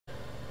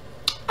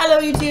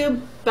Hello YouTube,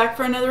 back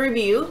for another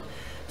review.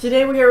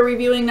 Today we are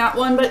reviewing not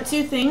one but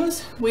two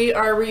things. We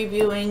are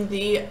reviewing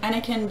the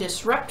Innokin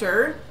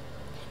Disruptor,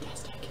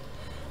 fantastic,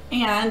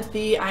 and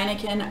the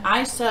Innokin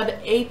iSub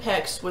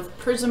Apex with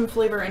Prism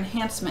Flavor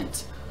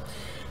Enhancement.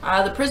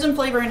 The Prism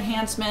Flavor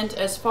Enhancement,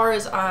 as far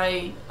as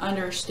I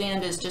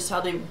understand, is just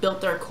how they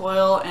built their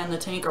coil and the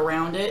tank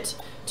around it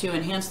to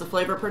enhance the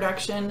flavor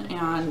production,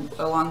 and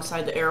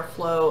alongside the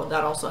airflow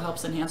that also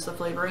helps enhance the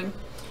flavoring.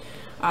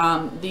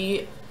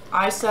 The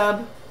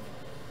iSub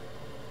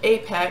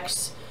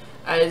Apex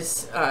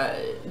is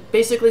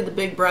basically the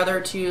big brother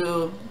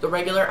to the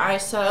regular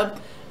iSub.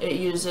 It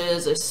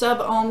uses a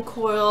sub-ohm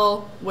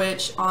coil,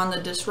 which on the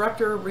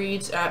Disruptor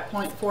reads at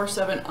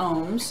 0.47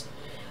 ohms.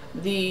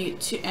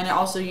 And it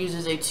also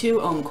uses a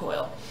 2 ohm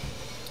coil.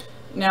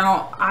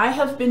 Now, I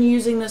have been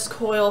using this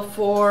coil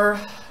for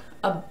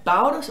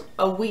about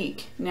a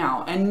week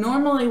now, and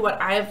normally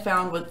what I have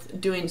found with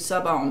doing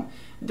sub-ohm,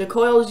 the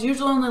coils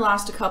usually only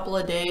last a couple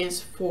of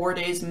days, 4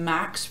 days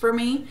max for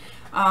me.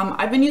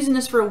 I've been using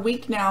this for a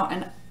week now,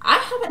 and I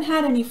haven't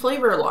had any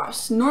flavor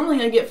loss.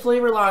 Normally I get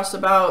flavor loss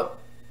about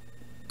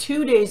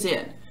 2 days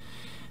in,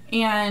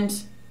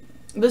 and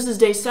this is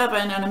day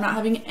 7 and I'm not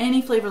having any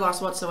flavor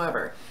loss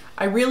whatsoever.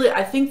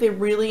 I think they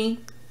really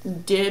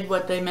did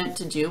what they meant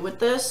to do with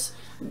this,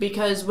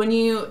 because when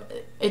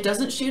it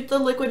doesn't shoot the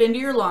liquid into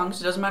your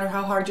lungs, it doesn't matter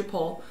how hard you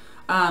pull,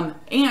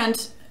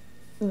 and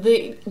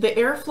the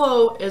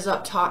airflow is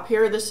up top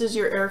here. This is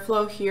your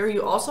airflow here.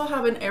 You also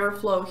have an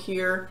airflow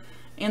here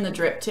in the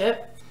drip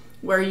tip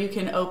where you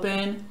can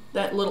open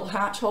that little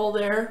hatch hole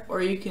there,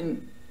 or you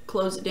can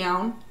close it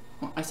down.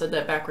 Well, I said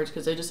that backwards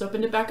because I just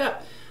opened it back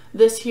up.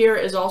 This here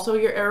is also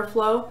your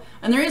airflow,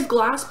 and there is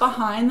glass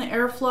behind the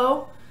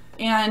airflow,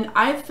 and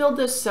I've filled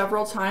this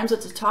several times.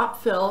 It's a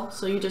top fill,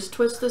 so you just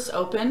twist this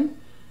open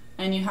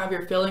and you have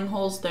your filling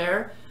holes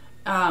there.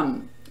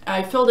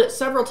 I filled it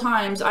several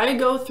times. I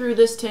go through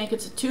this tank,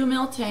 it's a 2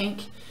 mil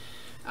tank.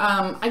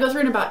 I go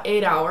through in about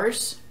 8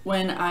 hours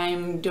when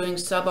I'm doing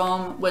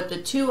sub-ohm. With the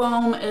 2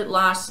 ohm, it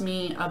lasts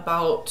me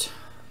about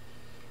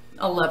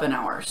 11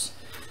 hours.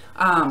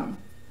 And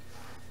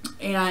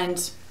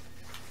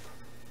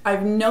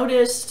I've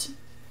noticed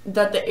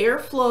that the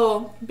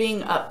airflow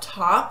being up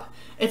top,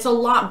 it's a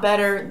lot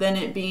better than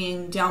it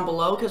being down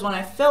below, because when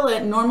I fill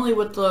it, normally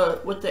with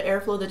the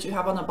airflow that you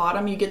have on the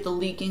bottom, you get the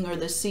leaking or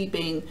the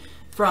seeping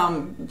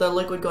from the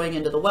liquid going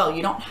into the well.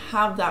 You don't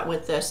have that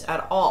with this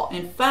at all.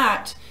 In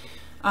fact,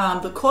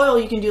 the coil,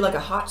 you can do like a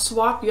hot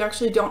swap. You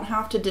actually don't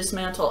have to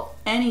dismantle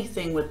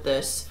anything with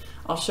this.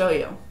 I'll show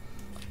you.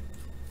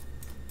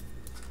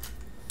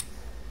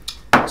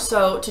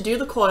 So to do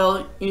the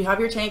coil, you have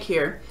your tank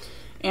here,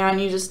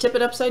 and you just tip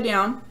it upside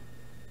down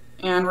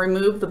and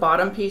remove the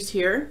bottom piece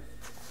here.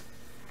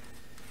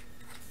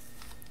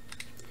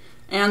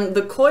 And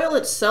the coil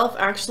itself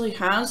actually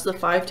has the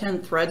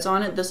 510 threads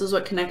on it. This is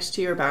what connects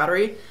to your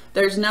battery.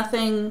 There's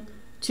nothing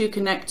to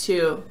connect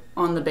to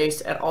on the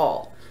base at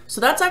all. So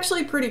that's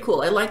actually pretty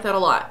cool. I like that a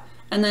lot.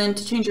 And then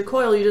to change your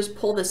coil, you just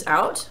pull this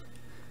out,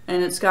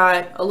 and it's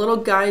got a little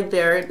guide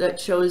there that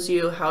shows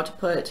you how to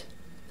put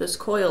this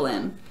coil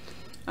in.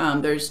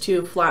 There's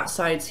 2 flat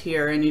sides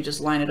here, and you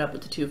just line it up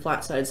with the 2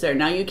 flat sides there.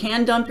 Now you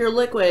can dump your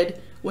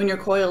liquid when your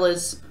coil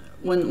is,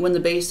 when the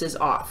base is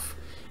off.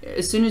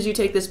 As soon as you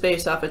take this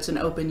base off, it's an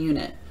open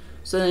unit.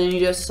 So then you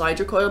just slide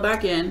your coil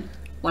back in,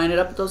 line it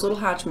up with those little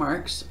hatch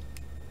marks.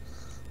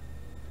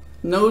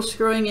 No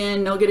screwing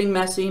in, no getting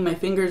messy. My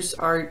fingers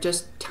are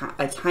just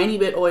a tiny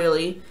bit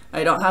oily.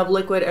 I don't have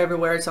liquid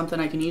everywhere. It's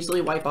something I can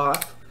easily wipe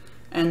off.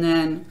 And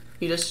then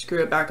you just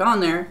screw it back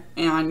on there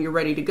and you're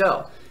ready to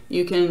go.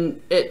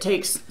 It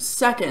takes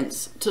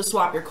seconds to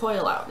swap your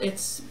coil out.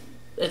 It's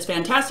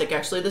fantastic,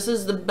 actually. This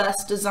is the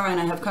best design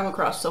I have come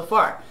across so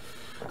far.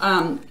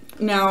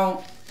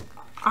 Now,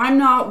 I'm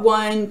not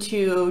one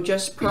to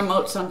just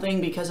promote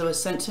something because it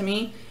was sent to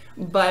me,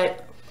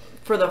 but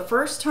for the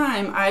first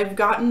time, I've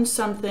gotten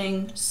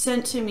something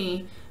sent to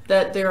me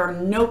that there are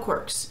no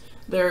quirks.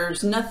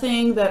 There's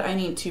nothing that I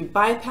need to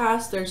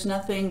bypass. There's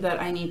nothing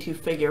that I need to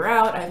figure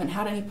out. I haven't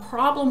had any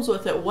problems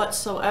with it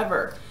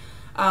whatsoever.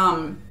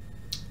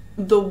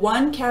 The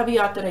one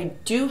caveat that I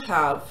do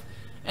have,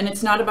 and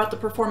it's not about the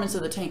performance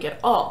of the tank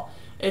at all,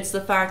 it's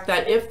the fact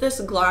that if this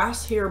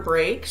glass here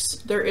breaks,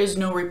 there is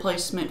no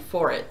replacement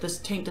for it. This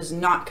tank does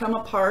not come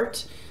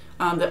apart.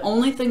 The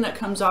only thing that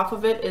comes off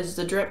of it is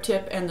the drip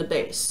tip and the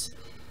base,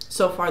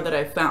 so far that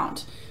I've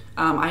found.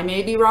 I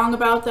may be wrong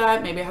about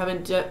that. Maybe I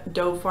haven't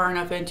dove far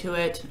enough into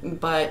it,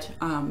 but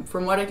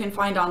from what I can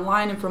find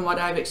online and from what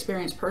I've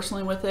experienced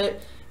personally with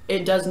it,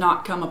 it does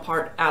not come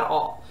apart at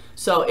all.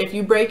 So if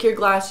you break your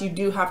glass, you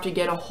do have to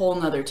get a whole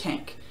nother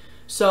tank.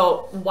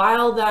 So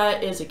while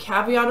that is a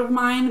caveat of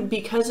mine,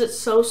 because it's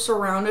so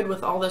surrounded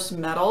with all this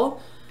metal,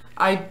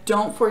 I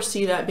don't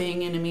foresee that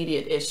being an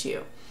immediate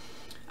issue.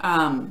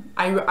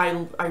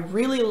 I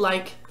really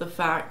like the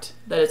fact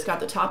that it's got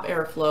the top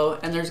airflow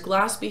and there's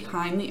glass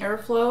behind the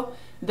airflow.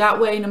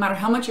 That way, no matter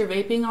how much you're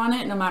vaping on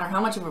it, no matter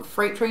how much of a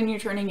freight train you're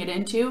turning it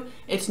into,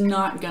 it's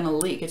not gonna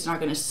leak, it's not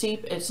gonna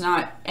seep, it's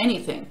not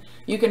anything.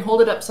 You can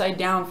hold it upside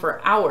down for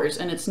hours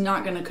and it's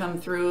not gonna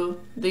come through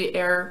the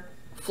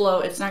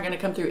airflow, it's not gonna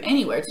come through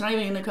anywhere, it's not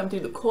even gonna come through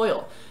the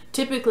coil.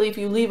 Typically, if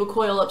you leave a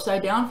coil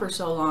upside down for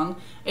so long,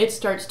 it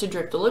starts to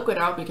drip the liquid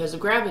out because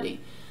of gravity.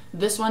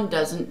 This one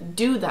doesn't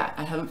do that.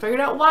 I haven't figured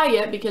out why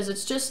yet, because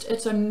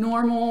it's a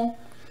normal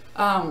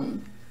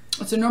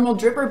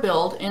dripper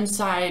build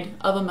inside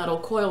of a metal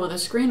coil with a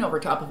screen over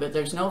top of it.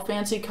 There's no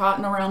fancy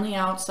cotton around the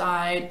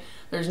outside.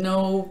 There's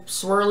no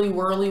swirly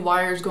whirly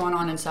wires going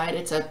on inside.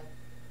 It's a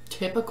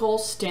typical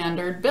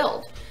standard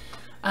build.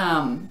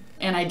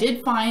 And I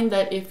did find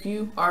that if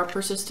you are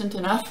persistent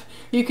enough,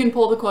 you can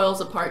pull the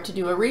coils apart to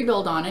do a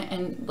rebuild on it,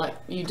 and like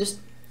you just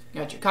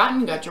got your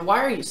cotton, got your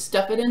wire, you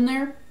stuff it in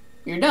there,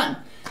 you're done.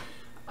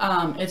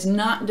 It's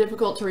not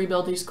difficult to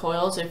rebuild these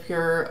coils if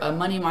you're a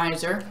money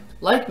miser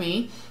like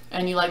me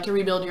and you like to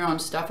rebuild your own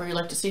stuff, or you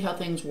like to see how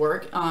things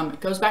work.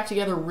 It goes back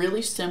together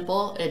really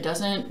simple. It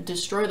doesn't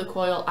destroy the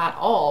coil at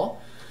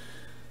all.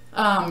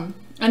 And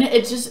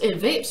it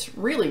vapes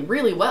really,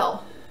 really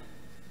well.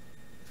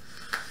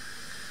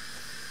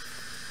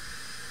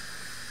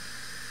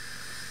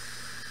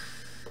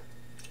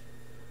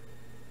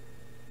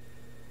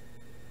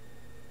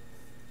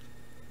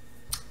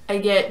 I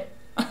get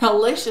a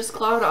hellacious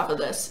cloud off of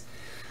this.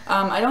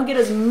 I don't get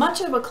as much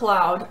of a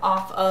cloud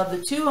off of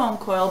the 2 ohm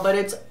coil, but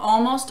it's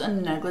almost a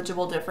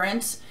negligible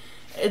difference.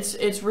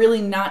 It's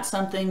really not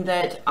something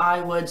that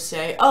I would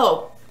say,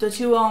 oh, the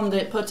 2 ohm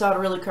that puts out a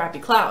really crappy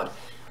cloud.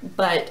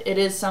 But it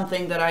is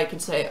something that I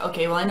could say,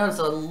 okay, well, I noticed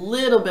a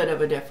little bit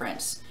of a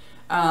difference.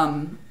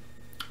 I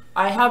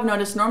have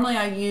noticed, normally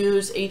I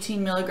use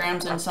 18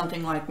 milligrams in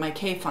something like my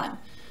K-Fun.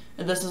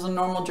 This is a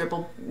normal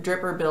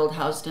dripper build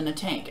housed in a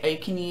tank. I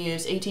can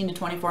use 18 to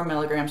 24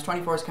 milligrams.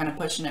 24 is kind of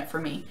pushing it for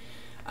me.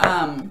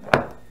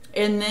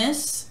 In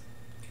this,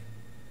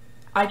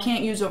 I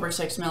can't use over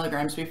 6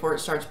 milligrams before it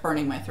starts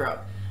burning my throat.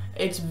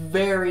 It's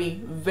very,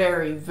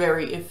 very,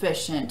 very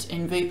efficient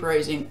in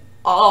vaporizing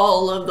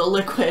all of the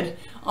liquid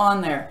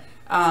on there.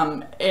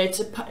 It's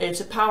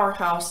a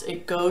powerhouse.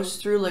 It goes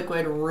through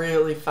liquid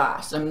really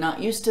fast. I'm not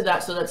used to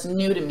that, so that's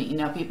new to me.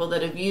 Now, people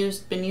that have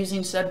been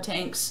using sub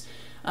tanks,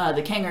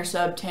 the Kanger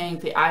sub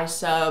tank, the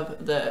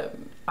iSub, the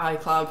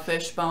iCloud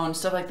fishbone,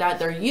 stuff like that,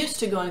 they're used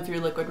to going through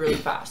liquid really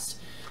fast.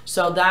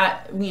 So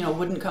that,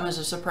 wouldn't come as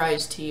a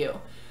surprise to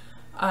you.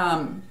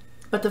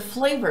 But the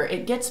flavor,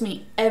 it gets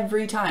me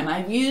every time.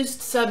 I've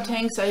used sub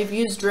tanks, I've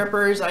used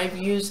drippers, I've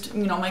used,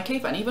 my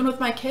K-Fun. Even with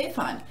my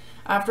K-Fun,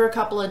 after a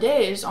couple of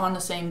days on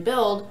the same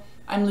build,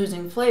 I'm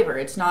losing flavor.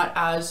 It's not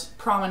as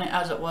prominent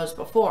as it was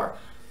before.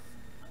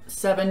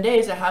 7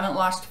 days, I haven't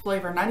lost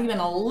flavor, not even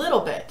a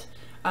little bit.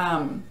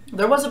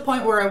 There was a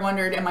point where I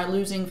wondered, am I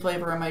losing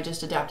flavor, or am I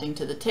just adapting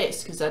to the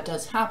taste? Because that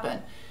does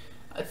happen.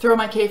 I throw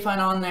my K-Fun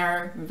on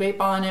there,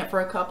 vape on it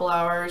for a couple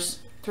hours,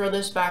 throw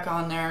this back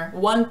on there,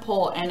 one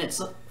pull, and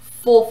it's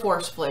full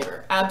force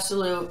flavor,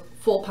 absolute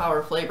full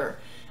power flavor.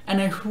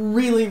 And I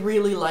really,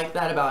 really like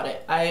that about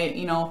it.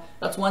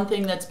 That's one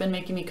thing that's been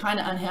making me kind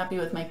of unhappy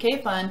with my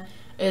K-Fun,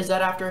 is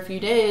that after a few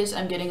days,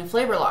 I'm getting a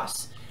flavor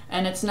loss.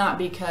 And it's not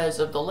because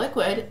of the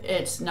liquid,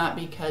 it's not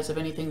because of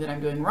anything that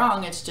I'm doing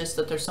wrong, it's just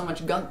that there's so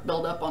much gunk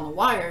buildup on the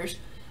wires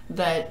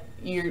that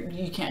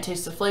you can't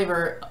taste the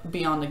flavor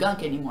beyond the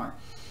gunk anymore.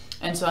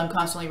 And so I'm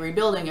constantly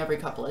rebuilding every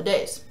couple of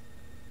days.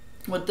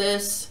 With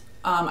this,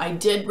 I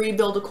did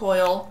rebuild a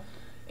coil,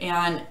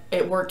 and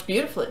it worked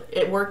beautifully.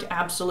 It worked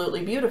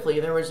absolutely beautifully.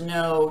 There was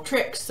no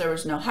tricks, there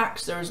was no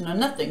hacks, there was no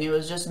nothing. It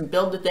was just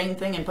build the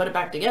thing and put it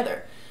back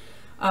together.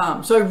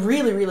 So I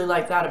really, really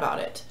like that about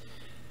it.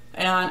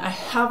 And I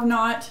have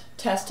not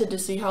tested to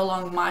see how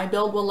long my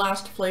build will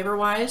last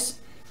flavor-wise,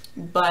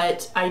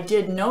 but I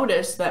did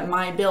notice that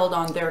my build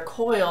on their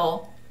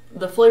coil,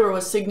 the flavor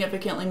was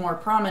significantly more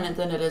prominent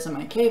than it is in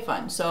my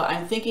K-Fun. So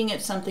I'm thinking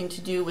it's something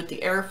to do with the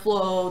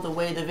airflow, the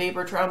way the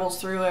vapor travels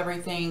through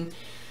everything,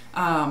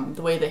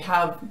 the way they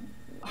have,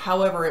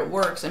 however it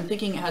works. I'm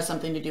thinking it has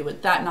something to do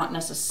with that, not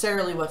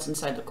necessarily what's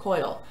inside the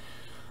coil.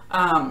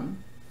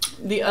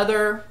 The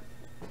other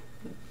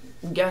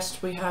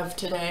guest we have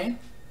today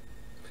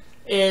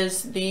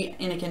is the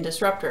Innokin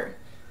disruptor.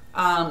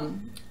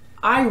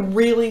 I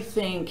really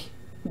think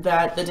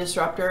that the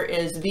disruptor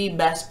is the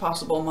best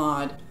possible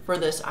mod for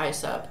this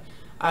iSub.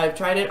 I've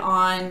tried it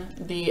on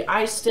the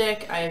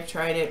iStick, I've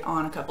tried it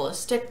on a couple of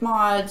stick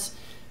mods,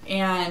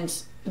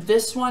 and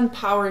this one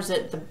powers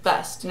it the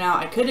best. Now,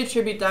 I could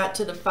attribute that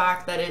to the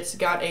fact that it's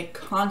got a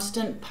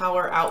constant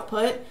power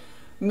output,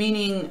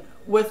 meaning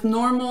with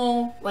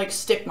normal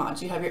stick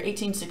mods, you have your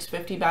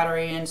 18650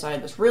 battery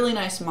inside this really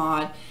nice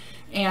mod,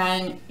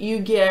 and you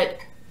get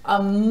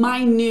a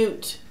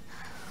minute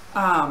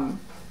power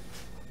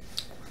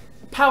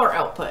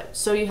output.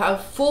 So you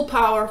have full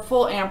power,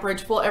 full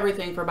amperage, full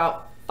everything for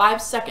about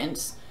 5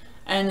 seconds,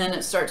 and then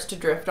it starts to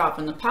drift off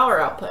in the power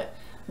output.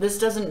 This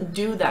doesn't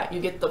do that. You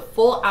get the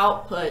full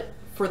output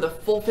for the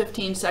full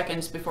 15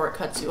 seconds before it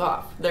cuts you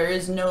off. There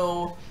is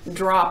no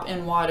drop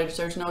in wattage.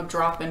 There's no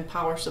drop in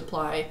power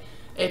supply.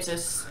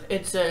 It's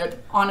a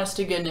honest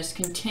to goodness,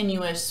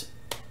 continuous,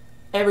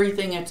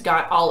 everything it's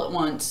got all at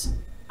once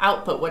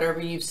output,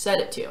 whatever you've set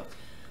it to.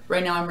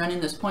 Right now I'm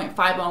running this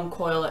 0.5 ohm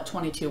coil at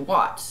 22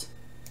 watts.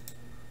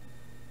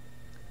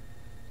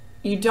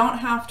 You don't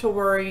have to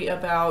worry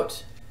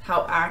about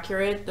how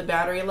accurate the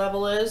battery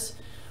level is.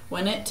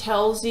 When it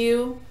tells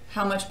you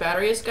how much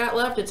battery it's got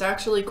left, it's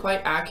actually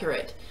quite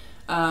accurate.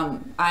 I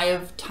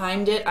have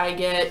timed it. I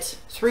get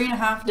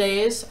 3.5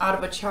 days out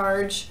of a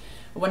charge.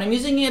 When I'm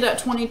using it at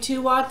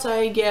 22 watts,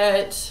 I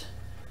get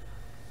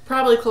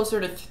probably closer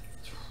to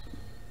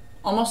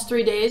almost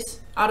 3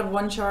 days out of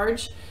one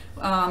charge.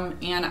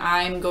 And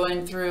I'm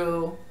going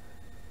through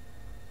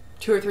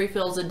 2 or 3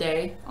 fills a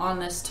day on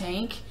this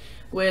tank.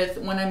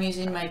 When I'm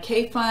using my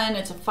K-Fun,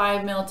 it's a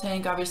 5 mil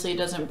tank. Obviously it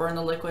doesn't burn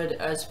the liquid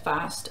as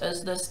fast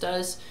as this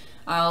does.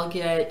 I'll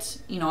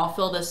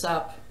fill this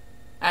up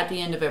at the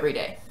end of every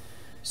day.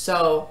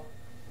 So,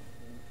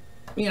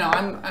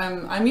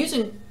 I'm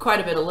using quite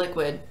a bit of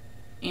liquid,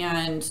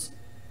 and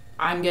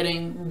I'm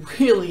getting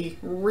really,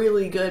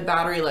 really good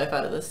battery life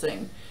out of this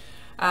thing.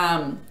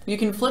 You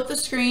can flip the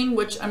screen,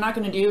 which I'm not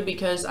going to do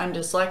because I'm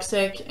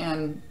dyslexic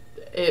and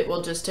it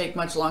will just take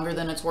much longer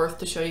than it's worth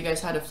to show you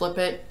guys how to flip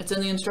it. It's in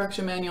the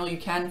instruction manual. You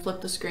can flip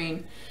the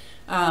screen.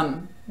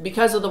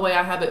 Because of the way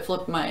I have it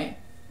flipped, my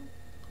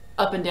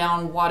up and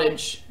down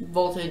wattage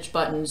voltage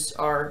buttons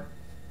are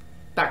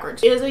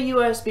backwards. It is a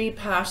USB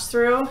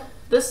pass-through.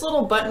 This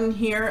little button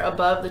here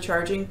above the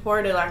charging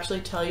port, it'll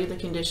actually tell you the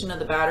condition of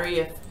the battery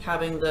if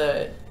having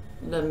the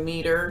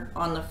meter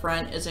on the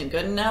front isn't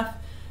good enough.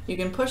 You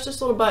can push this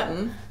little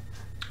button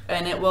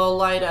and it will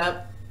light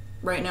up.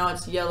 Right now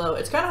it's yellow.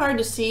 It's kind of hard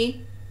to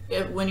see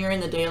when you're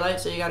in the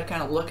daylight, so you got to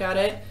kind of look at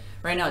it.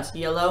 Right now it's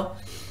yellow,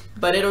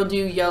 but it'll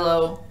do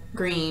yellow,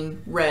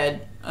 green,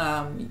 red.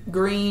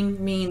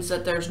 Green means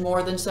that there's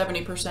more than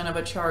 70% of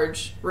a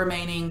charge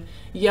remaining.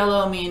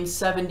 Yellow means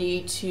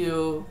 70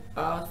 to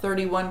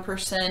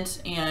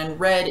 31%, and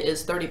red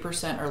is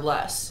 30% or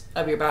less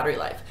of your battery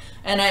life.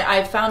 And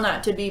I found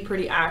that to be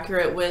pretty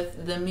accurate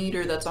with the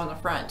meter that's on the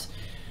front.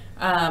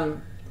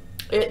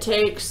 It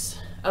takes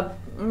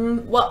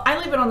well, I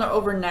leave it on there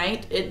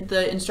overnight.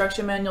 The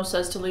instruction manual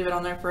says to leave it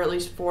on there for at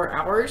least 4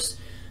 hours.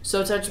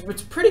 So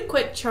it's pretty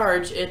quick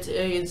charge. It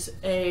is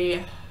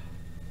I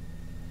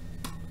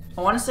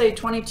want to say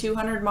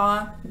 2200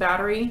 mAh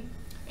battery.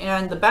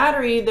 And the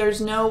battery, there's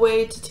no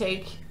way to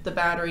take the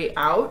battery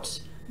out.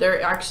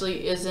 There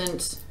actually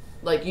isn't,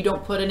 like, you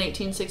don't put an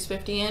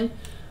 18650 in.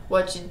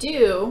 What you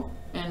do,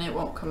 and it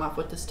won't come off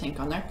with this tank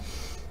on there.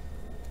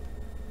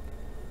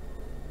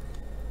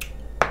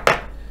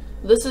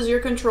 This is your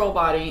control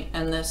body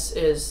and this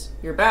is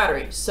your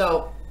battery.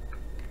 So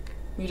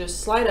you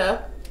just slide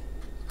up,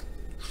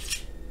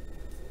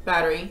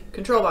 battery,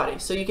 control body.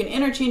 So you can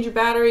interchange your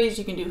batteries,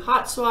 you can do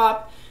hot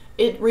swap.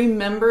 It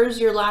remembers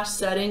your last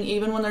setting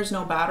even when there's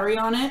no battery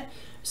on it.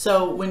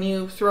 So when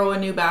you throw a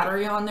new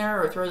battery on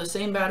there or throw the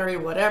same battery,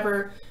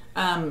 whatever,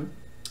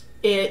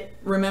 it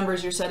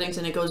remembers your settings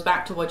and it goes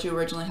back to what you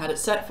originally had it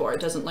set for. It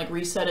doesn't like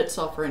reset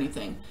itself or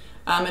anything.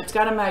 It's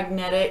got a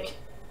magnetic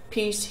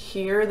piece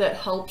here that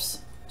helps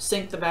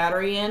sync the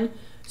battery in.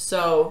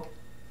 So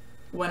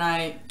when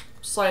I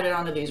slide it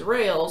onto these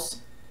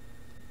rails,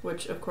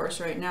 which of course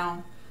right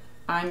now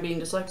I'm being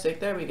dyslexic,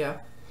 there we go,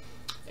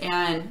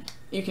 and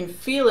you can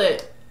feel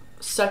it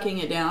sucking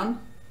it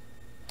down,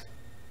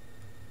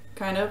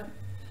 kind of,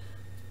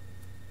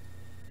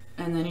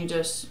 and then you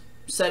just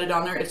set it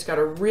on there. It's got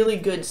a really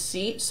good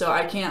seat, so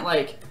I can't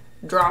like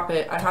drop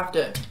it. I have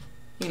to,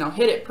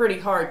 hit it pretty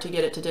hard to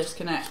get it to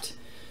disconnect.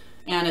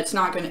 And it's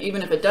not gonna,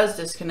 even if it does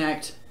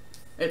disconnect,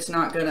 it's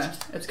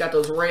got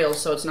those rails,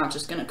 so it's not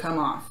just gonna come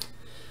off.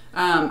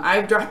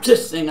 I've dropped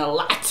this thing a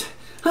lot.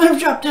 I've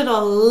dropped it a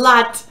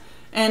lot,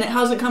 and it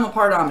hasn't come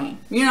apart on me.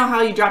 You know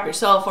how you drop your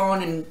cell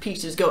phone and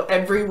pieces go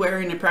everywhere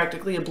and it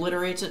practically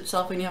obliterates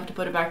itself and you have to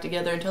put it back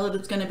together and tell it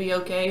it's gonna be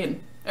okay and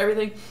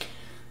everything?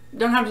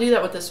 Don't have to do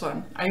that with this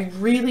one. I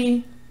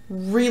really,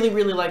 really,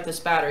 really like this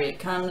battery.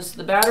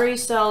 The battery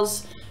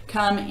cells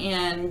come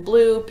in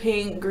blue,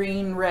 pink,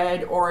 green,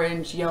 red,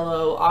 orange,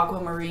 yellow,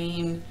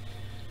 aquamarine,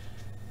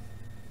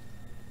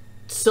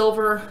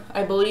 silver,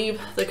 I believe.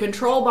 The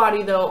control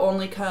body though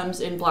only comes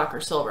in black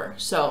or silver,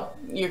 so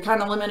you're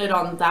kind of limited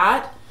on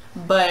that.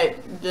 But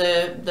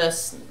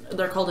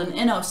they're called an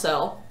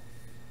InnoCell.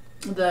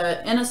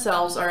 The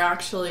InnoCells are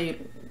actually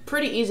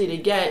pretty easy to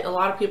get. A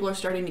lot of people are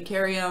starting to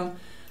carry them.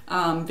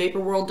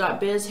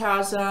 Vaporworld.biz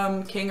has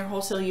them.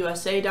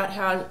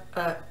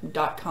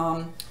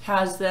 KangarWholesaleUSA.com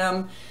has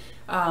them.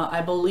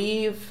 I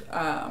believe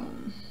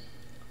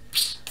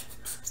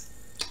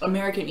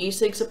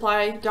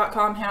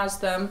AmericanESigSupply.com has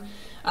them.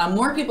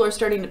 More people are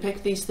starting to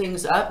pick these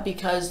things up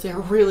because they're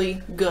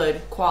really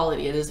good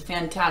quality. It is a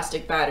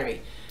fantastic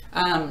battery.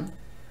 I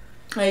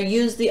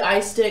used the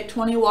iStick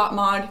 20 watt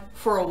mod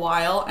for a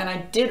while, and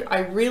I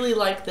really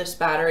like this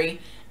battery.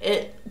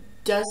 It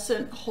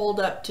doesn't hold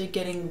up to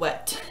getting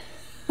wet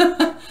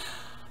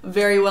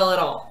very well at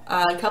all.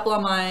 A couple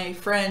of my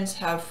friends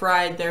have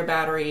fried their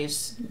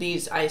batteries,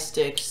 these ice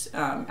sticks,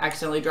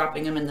 accidentally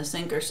dropping them in the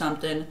sink or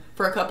something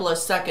for a couple of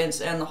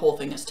seconds, and the whole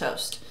thing is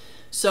toast.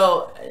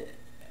 So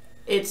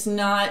it's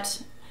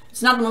not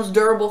the most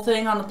durable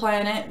thing on the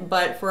planet,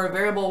 but for a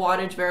variable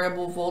wattage,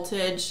 variable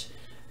voltage,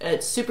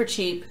 it's super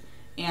cheap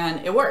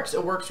and it works.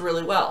 It works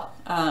really well.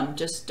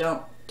 Just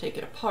don't take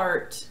it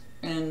apart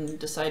and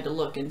decide to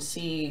look and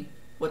see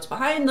what's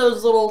behind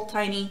those little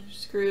tiny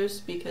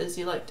screws, because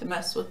you like to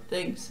mess with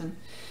things and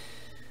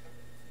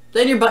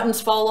then your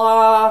buttons fall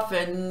off,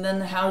 and then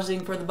the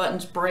housing for the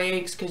buttons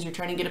breaks because you're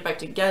trying to get it back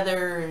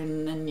together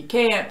and then you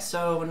can't,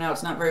 so now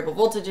it's not variable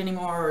voltage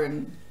anymore.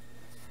 And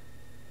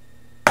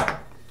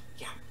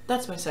yeah,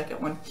 that's my second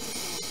one.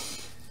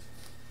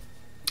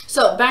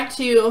 So back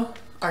to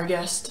our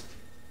guest.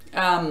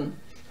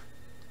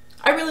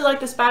 I really like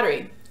this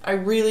battery. I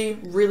really,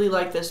 really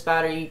like this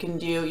battery. You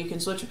can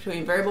switch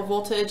between variable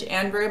voltage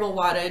and variable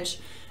wattage.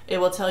 It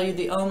will tell you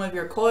the ohm of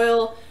your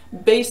coil.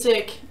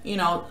 Basic, you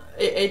know,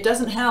 it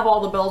doesn't have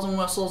all the bells and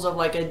whistles of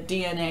like a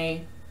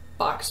DNA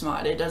box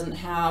mod. It doesn't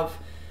have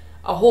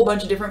a whole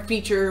bunch of different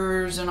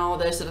features and all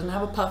this. It doesn't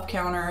have a puff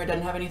counter. It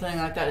doesn't have anything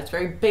like that. It's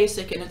very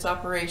basic in its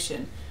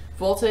operation.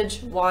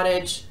 Voltage,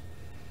 wattage,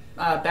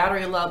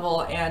 battery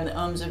level, and the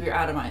ohms of your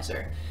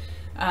atomizer.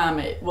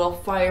 It will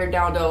fire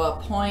down to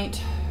a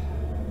 0.2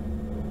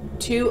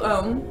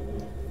 ohm,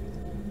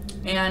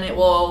 and it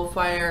will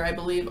fire, I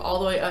believe, all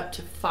the way up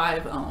to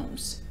 5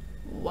 ohms.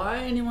 Why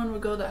anyone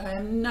would go that high,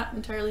 I'm not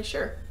entirely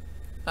sure.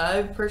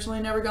 I've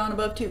personally never gone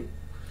above 2.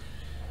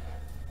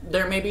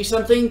 There may be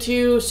something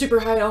to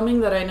super high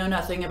ohming that I know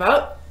nothing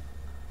about.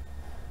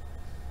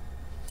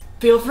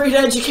 Feel free to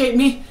educate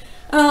me.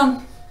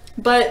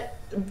 But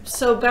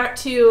so back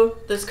to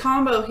this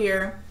combo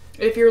here.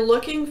 If you're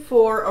looking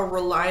for a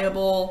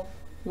reliable,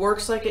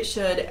 works like it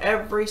should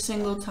every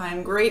single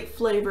time, great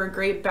flavor,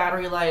 great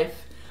battery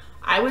life,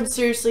 I would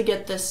seriously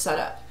get this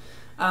setup.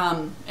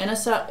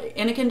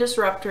 Innokin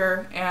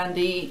Disruptor and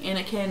the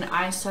Innokin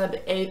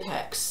iSub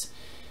Apex.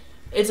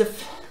 It's a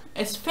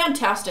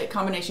fantastic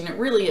combination. It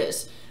really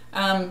is.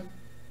 And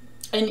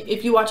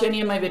if you watch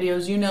any of my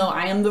videos, you know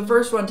I am the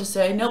first one to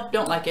say, nope,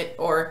 don't like it,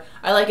 or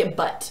I like it,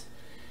 but,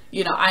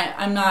 you know,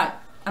 I'm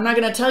not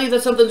going to tell you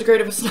that something's great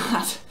if it's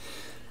not.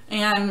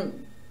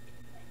 And,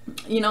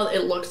 you know,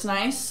 it looks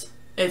nice.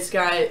 It's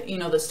got, you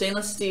know, the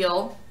stainless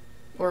steel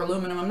or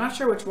aluminum. I'm not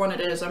sure which one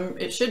it is.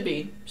 It should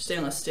be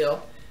stainless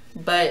steel.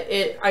 But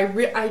I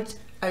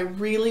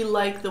really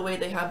like the way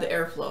they have the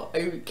airflow.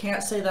 I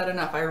can't say that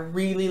enough. I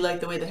really like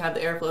the way they have the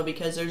airflow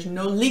because there's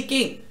no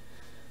leaking.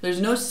 There's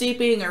no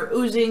seeping or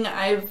oozing.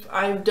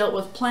 I've dealt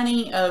with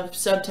plenty of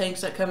sub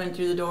tanks that come in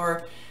through the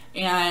door,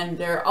 and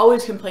they're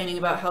always complaining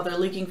about how they're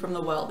leaking from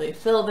the well. They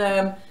fill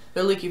them,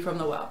 they're leaking from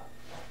the well.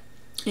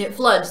 It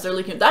floods, they're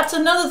leaking. That's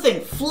another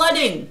thing,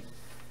 flooding.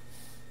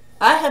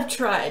 I have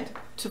tried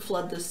to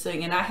flood this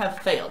thing and I have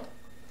failed.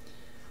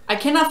 I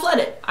cannot flood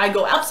it. I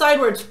go outside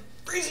where it's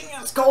freezing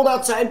and it's cold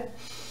outside.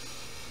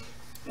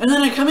 And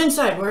then I come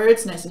inside where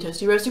it's nice and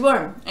toasty, roasty,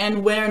 warm.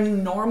 And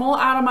when normal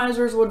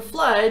atomizers would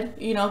flood,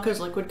 you know,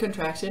 because liquid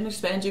contracts and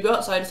expands, you go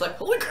outside, it's like,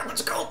 holy crap,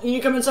 it's cold. And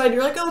you come inside,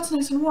 you're like, oh, it's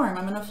nice and warm.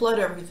 I'm going to flood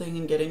everything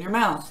and get in your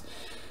mouth.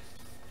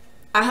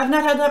 I have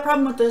not had that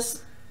problem with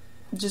this.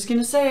 I'm just going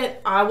to say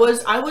it. I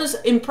was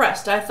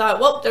impressed. I thought,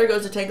 well, there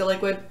goes a tank of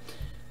liquid.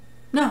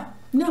 No.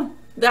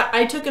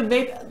 I took a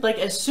vape, like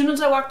as soon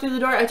as I walked through the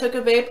door, I took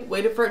a vape,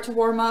 waited for it to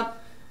warm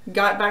up,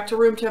 got back to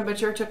room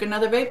temperature, took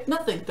another vape,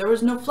 nothing. There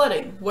was no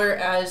flooding.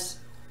 Whereas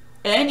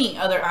any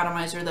other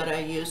atomizer that I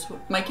use,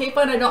 my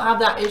K-Fun, I don't have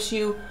that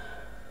issue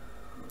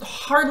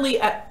hardly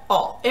at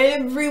all.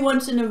 Every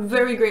once in a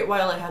very great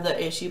while I have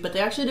that issue, but they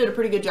actually did a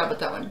pretty good job with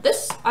that one.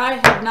 This, I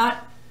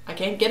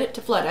can't get it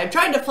to flood. I've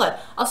tried to flood.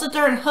 I'll sit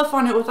there and huff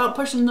on it without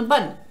pushing the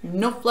button.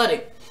 No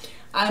flooding.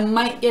 I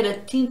might get a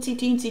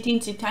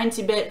teensy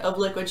tiny bit of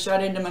liquid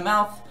shot into my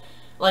mouth,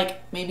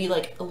 like maybe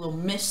like a little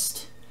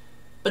mist,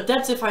 but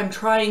that's if I'm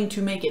trying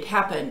to make it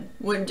happen.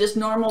 When just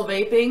normal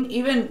vaping,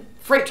 even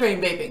freight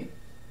train vaping,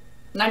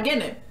 not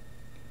getting it.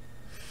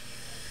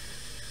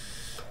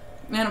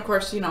 And of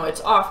course, you know,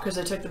 it's off because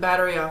I took the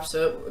battery off,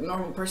 so a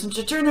normal person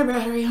should turn their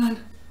battery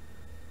on.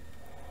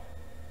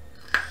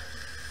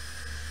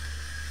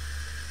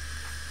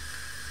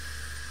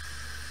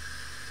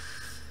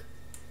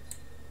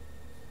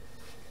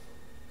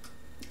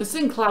 This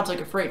thing clouds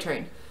like a freight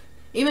train.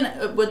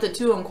 Even with the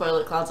 2 ohm coil,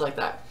 it clouds like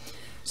that.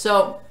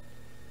 So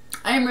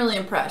I am really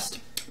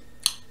impressed.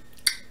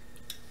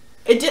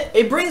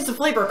 It brings the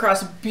flavor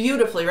across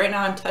beautifully. Right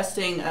now I'm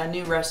testing a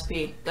new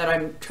recipe that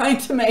I'm trying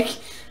to make.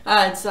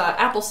 It's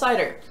apple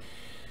cider.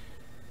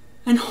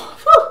 And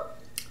whew,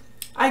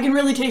 I can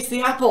really taste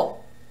the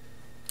apple.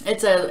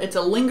 It's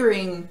a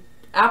lingering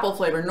apple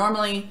flavor.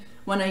 Normally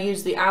when I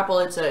use the apple,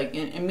 it's an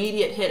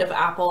immediate hit of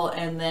apple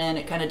and then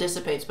it kind of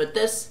dissipates. But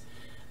this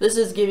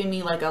is giving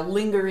me like a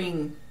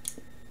lingering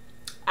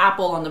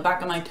apple on the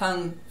back of my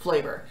tongue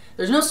flavor.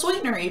 There's no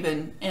sweetener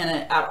even in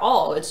it at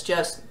all. It's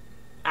just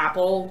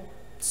apple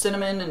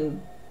cinnamon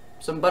and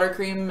some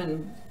buttercream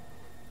and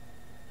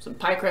some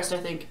pie crust, I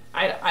think.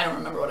 I don't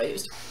remember what I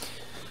used.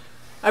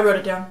 I wrote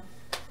it down.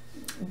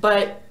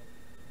 But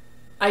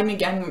I'm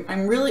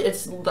really,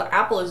 the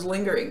apple is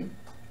lingering.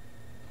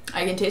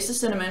 I can taste the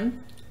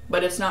cinnamon,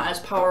 but it's not as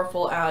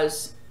powerful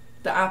as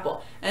the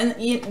apple. And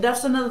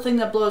that's another thing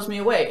that blows me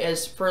away,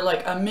 is for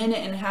like a minute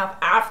and a half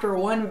after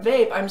one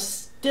vape, I'm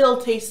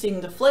still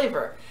tasting the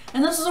flavor.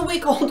 And this is a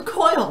week-old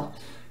coil,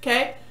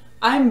 okay?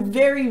 I'm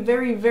very,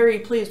 very, very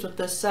pleased with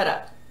this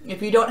setup.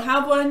 If you don't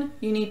have one,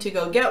 you need to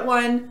go get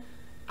one.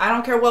 I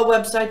don't care what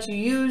website you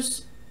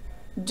use,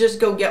 just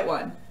go get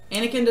one.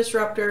 Innokin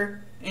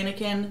Disruptor,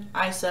 Innokin,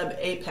 iSub,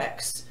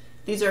 Apex.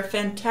 These are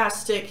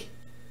fantastic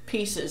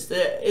pieces.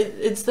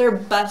 It's their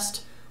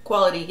best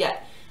quality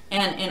yet.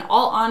 And in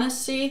all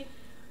honesty,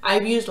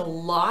 I've used a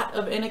lot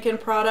of Innokin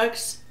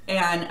products,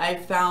 and I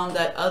found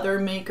that other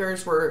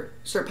makers were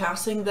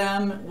surpassing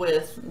them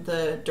with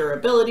the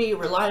durability,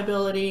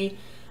 reliability.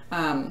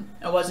 I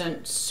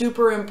wasn't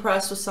super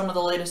impressed with some of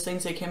the latest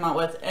things they came out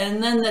with,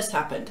 and then this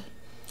happened.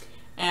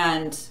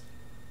 And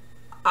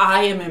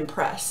I am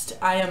impressed.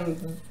 I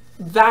am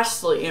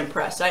vastly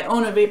impressed. I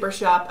own a vapor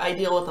shop. I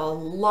deal with a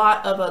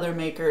lot of other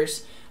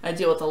makers. I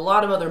deal with a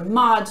lot of other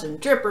mods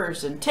and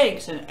drippers and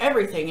tanks and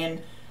everything,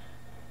 and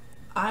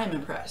I'm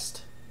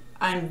impressed.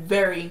 I'm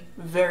very,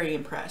 very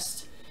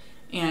impressed.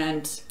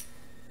 And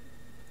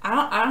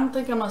I don't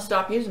think I'm gonna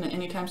stop using it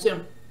anytime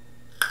soon.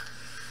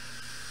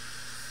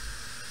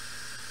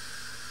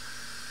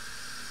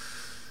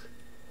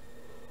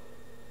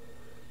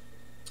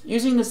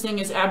 Using this thing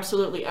is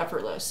absolutely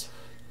effortless.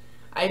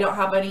 I don't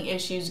have any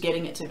issues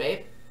getting it to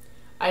vape.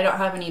 I don't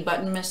have any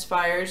button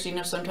misfires. You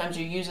know, sometimes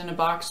you're using a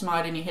box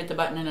mod and you hit the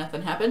button and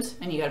nothing happens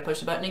and you gotta push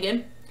the button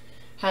again.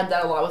 Had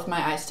that a lot with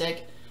my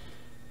iStick.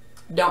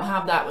 Don't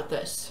have that with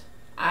this.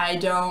 I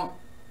don't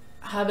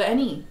have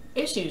any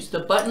issues. The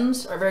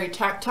buttons are very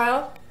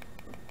tactile.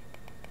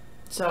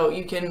 So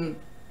you can,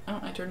 oh,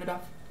 I turned it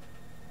off.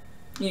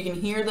 You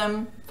can hear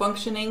them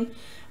functioning.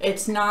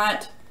 It's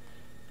not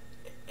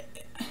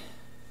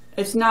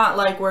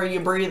like where you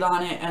breathe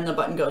on it and the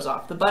button goes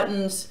off. The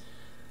buttons,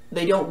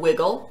 they don't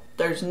wiggle.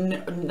 There's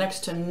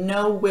next to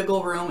no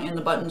wiggle room in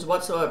the buttons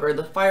whatsoever.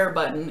 The fire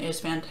button is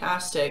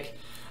fantastic.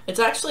 It's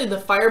actually, the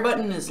fire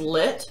button is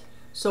lit,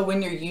 so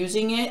when you're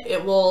using it,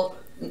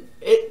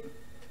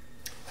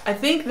 I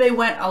think they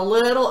went a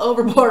little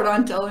overboard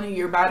on telling you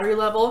your battery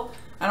level.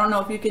 I don't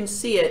know if you can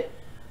see it,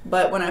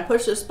 but when I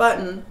push this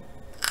button,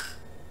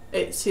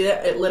 see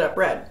that? It lit up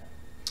red.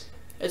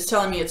 It's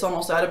telling me it's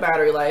almost out of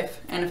battery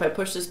life, and if I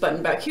push this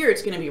button back here,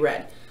 it's going to be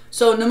red.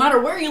 So no matter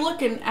where you're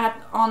looking at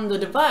on the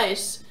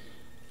device,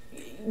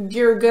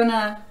 you're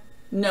gonna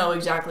know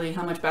exactly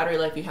how much battery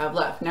life you have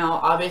left. Now,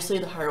 obviously,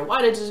 the higher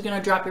wattage is going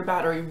to drop your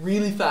battery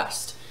really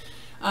fast.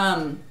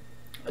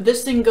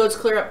 This thing goes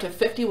clear up to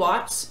 50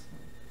 watts,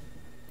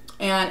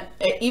 and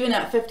even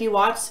at 50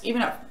 watts,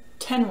 even at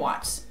 10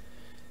 watts,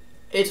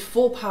 it's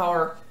full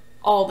power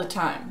all the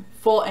time.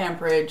 Full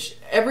amperage.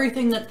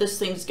 Everything that this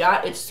thing's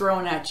got, it's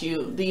thrown at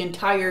you the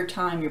entire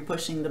time you're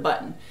pushing the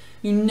button.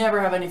 You never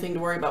have anything to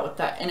worry about with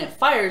that. And it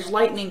fires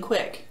lightning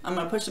quick. I'm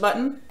going to push the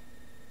button.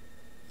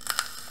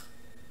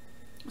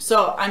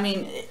 So, I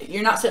mean,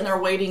 you're not sitting there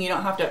waiting. You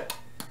don't have to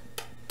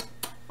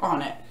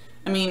on it.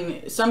 I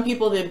mean, some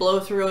people, they blow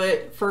through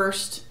it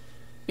first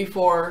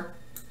before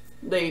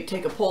they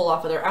take a pull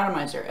off of their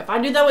atomizer. If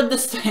I do that with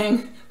this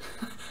thing,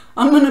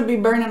 I'm going to be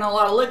burning a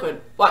lot of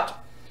liquid. Watch.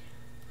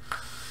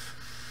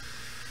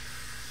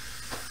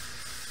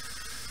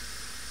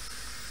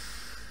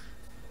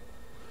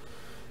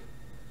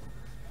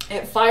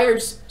 It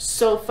fires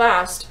so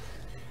fast,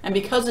 and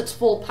because it's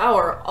full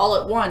power all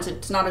at once,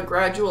 it's not a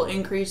gradual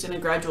increase and a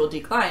gradual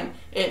decline.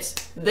 It's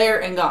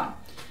there and gone.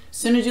 As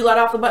soon as you let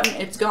off the button,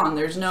 it's gone.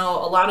 There's a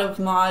lot of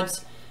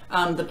mods,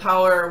 the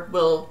power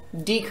will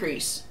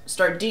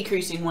start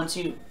decreasing once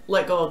you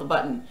let go of the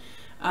button.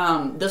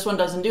 This one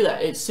doesn't do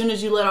that. As soon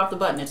as you let off the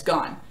button, it's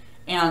gone.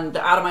 And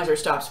the atomizer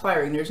stops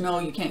firing.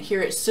 You can't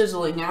hear it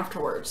sizzling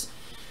afterwards.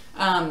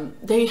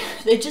 They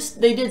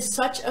did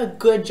such a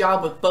good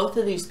job with both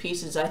of these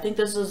pieces. I think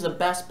this is the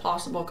best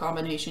possible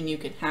combination you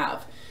could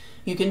have.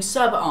 You can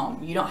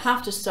sub-ohm. You don't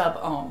have to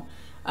sub-ohm.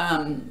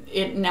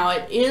 Now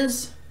it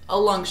is a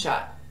lung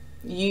shot.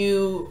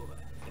 You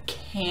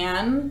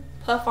can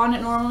puff on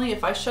it normally.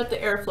 If I shut the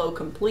airflow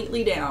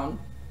completely down,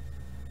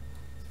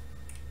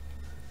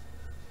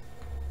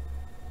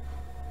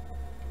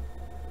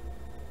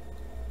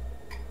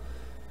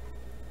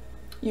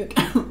 you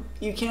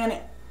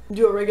can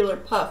do a regular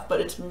puff, but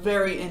it's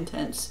very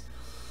intense.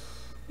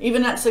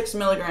 Even at 6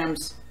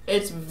 milligrams,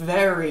 it's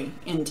very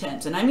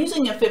intense. And I'm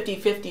using a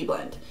 50-50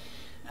 blend.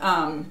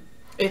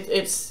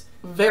 It's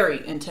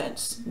very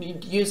intense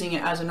using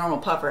it as a normal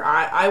puffer.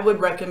 I would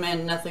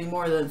recommend nothing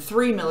more than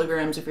 3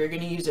 milligrams if you're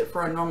going to use it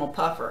for a normal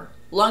puffer.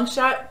 Lung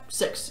shot,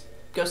 6.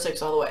 Go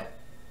 6 all the way.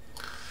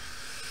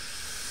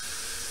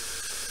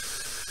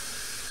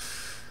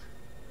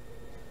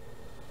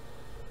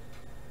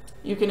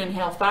 You can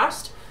inhale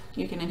fast.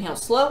 You can inhale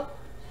slow.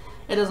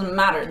 It doesn't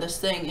matter. This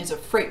thing is a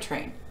freight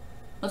train.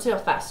 Let's see how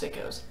fast it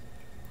goes.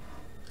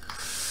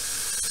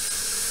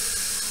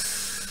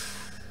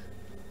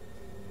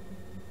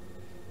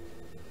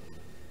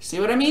 See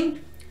what I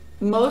mean?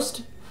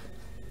 Most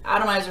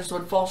atomizers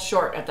would fall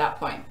short at that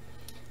point.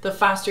 The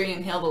faster you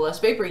inhale, the less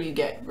vapor you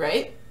get,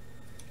 right?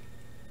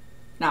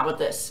 Not with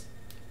this.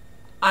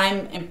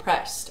 I'm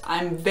impressed.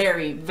 I'm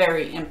very,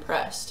 very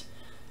impressed.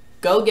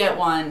 Go get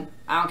one.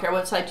 I don't care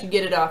what site you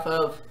get it off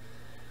of.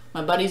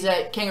 My buddies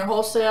at Kanger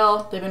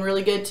Wholesale, they've been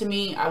really good to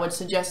me. I would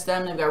suggest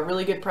them. They've got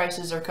really good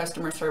prices. Their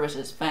customer service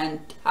is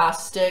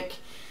fantastic.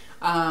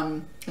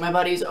 My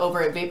buddies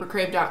over at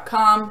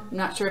vaporcrave.com, I'm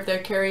not sure if they're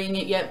carrying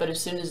it yet, but as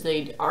soon as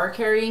they are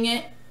carrying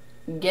it,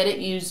 get it.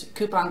 Use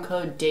coupon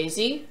code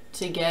DAISY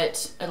to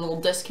get a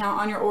little discount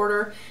on your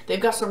order.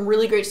 They've got some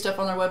really great stuff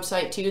on their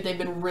website too. They've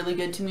been really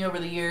good to me over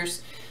the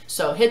years.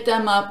 So hit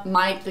them up.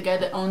 Mike, the guy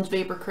that owns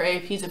Vapor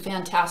Crave, he's a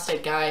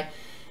fantastic guy.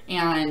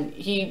 And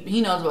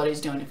he knows what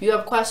he's doing. If you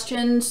have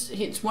questions,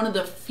 it's one of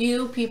the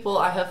few people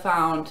I have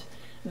found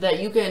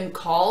that you can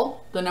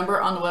call the number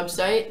on the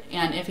website,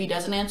 and if he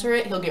doesn't answer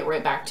it, he'll get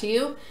right back to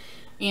you.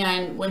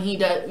 And when he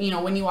does, you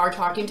know, when you are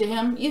talking to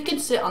him, you can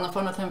sit on the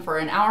phone with him for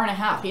an hour and a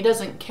half. He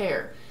doesn't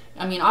care.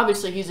 I mean,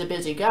 obviously he's a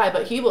busy guy,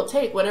 but he will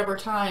take whatever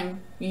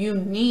time you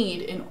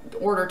need in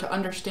order to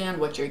understand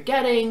what you're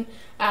getting,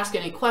 ask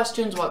any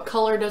questions. What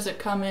color does it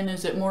come in?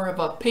 Is it more of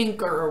a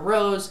pink or a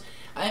rose?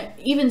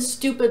 Even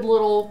stupid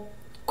little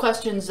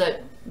questions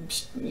that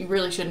you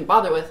really shouldn't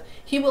bother with,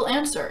 he will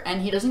answer,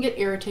 and he doesn't get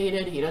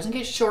irritated. He doesn't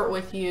get short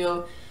with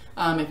you.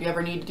 If you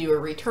ever need to do a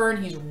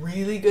return, he's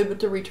really good with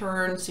the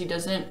returns. He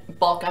doesn't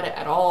balk at it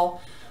at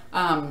all.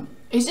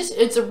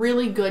 It's a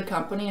really good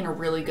company and a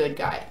really good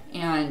guy,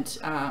 and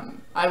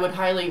I would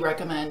highly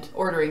recommend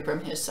ordering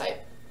from his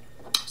site.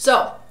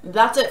 So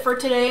that's it for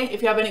today.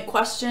 If you have any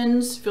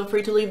questions, feel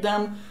free to leave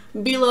them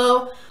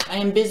below. I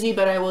am busy,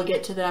 but I will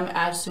get to them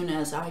as soon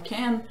as I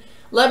can.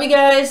 Love you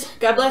guys.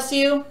 God bless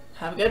you.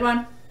 Have a good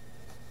one.